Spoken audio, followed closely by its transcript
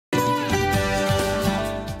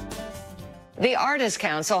The Artists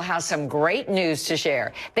Council has some great news to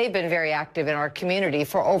share. They've been very active in our community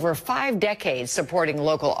for over 5 decades supporting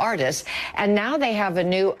local artists, and now they have a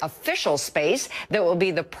new official space that will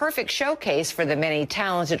be the perfect showcase for the many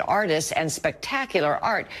talented artists and spectacular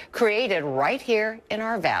art created right here in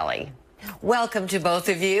our valley. Welcome to both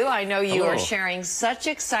of you. I know you are sharing such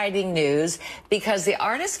exciting news because the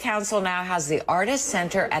Artists Council now has the Artist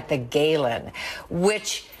Center at the Galen,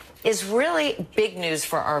 which is really big news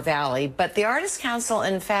for our valley. But the Artists Council,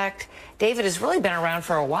 in fact, David, has really been around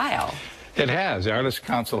for a while. It has. The Artists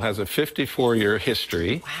Council has a 54-year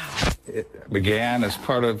history. Wow. It began as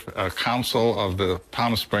part of a council of the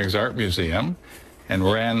Palm Springs Art Museum and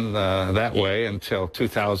ran that way until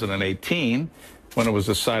 2018, when it was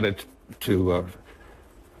decided to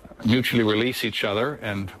mutually release each other,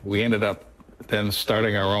 and we ended up then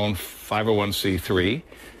starting our own 501c3.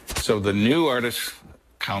 So the new Artists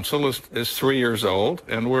Council is 3 years old,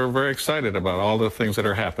 and we're very excited about all the things that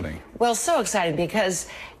are happening. Well, so excited because,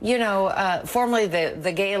 you know, formerly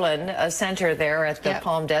the Galen Center there at the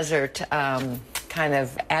Palm Desert kind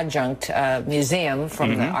of adjunct museum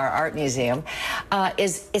from our art museum,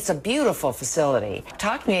 it's a beautiful facility.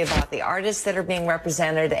 Talk to me about the artists that are being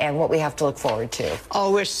represented and what we have to look forward to.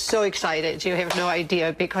 Oh, we're so excited. You have no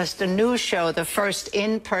idea, because the new show, the first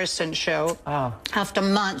in-person show, after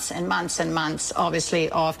months and months and months, obviously,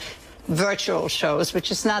 of virtual shows,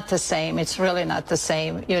 which is not the same. It's really not the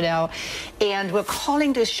same, you know. And we're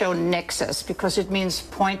calling this show Nexus because it means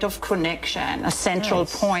point of connection, a central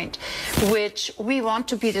point, which we want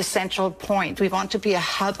to be the central point. We want to be a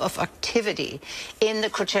hub of activity in the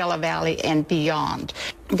Coachella Valley and beyond.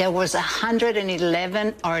 There was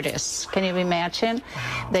 111 artists. Can you imagine?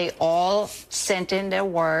 Wow. They all sent in their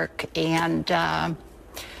work, and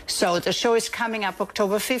so the show is coming up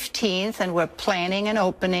October 15th, and we're planning an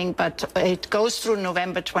opening, but it goes through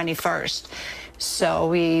November 21st. So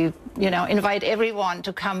we, you know, invite everyone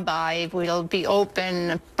to come by. We'll be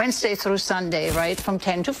open Wednesday through Sunday, right, from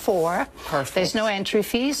 10 to 4. Perfect. There's no entry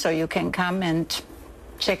fee, so you can come and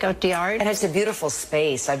check out the art. And it's a beautiful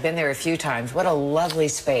space. I've been there a few times. What a lovely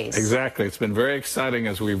space. Exactly. It's been very exciting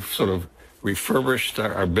as we've sort of refurbished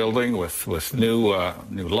our building with new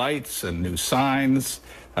lights and new signs.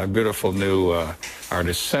 Our beautiful new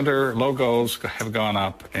Artist Center logos have gone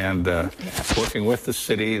up, and working with the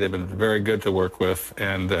city, they've been very good to work with,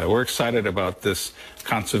 and we're excited about this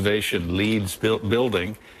Conservation Leads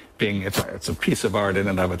building. It's a piece of art in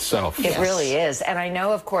and of itself. It really is. And I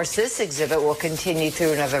know, of course, this exhibit will continue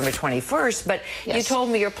through November 21st, but you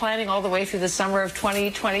told me you're planning all the way through the summer of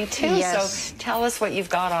 2022. Yes. So tell us what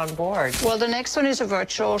you've got on board. Well, the next one is a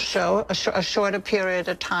virtual show, a shorter period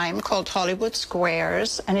of time, called Hollywood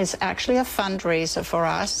Squares, and it's actually a fundraiser for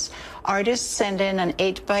us. Artists send in an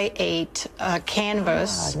 8x8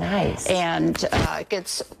 canvas. Oh, nice. And it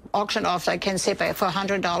gets auctioned off, I can say, for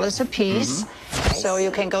 $100 a piece. So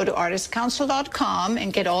you can go to artistcouncil.com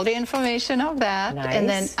and get all the information of that. Nice. And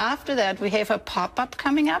then after that, we have a pop-up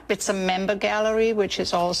coming up. It's a member gallery, which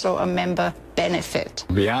is also a member benefit.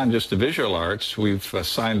 Beyond just the visual arts, we've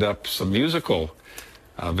signed up some musical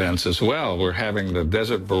events as well. We're having the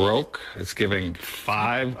Desert Baroque. It's giving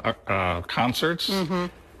 5 concerts.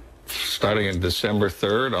 Starting in December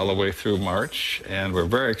 3rd all the way through March, and we're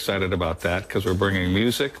very excited about that because we're bringing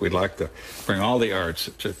music. We'd like to bring all the arts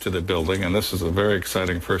to the building, and this is a very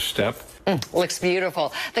exciting first step. Looks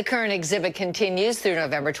beautiful. The current exhibit continues through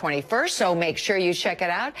November 21st, so make sure you check it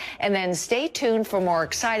out, and then stay tuned for more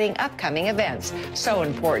exciting upcoming events. So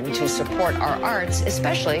important to support our arts,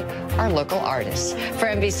 especially our local artists. For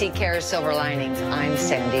NBC Cares Silver Linings, I'm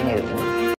Sandy Newton.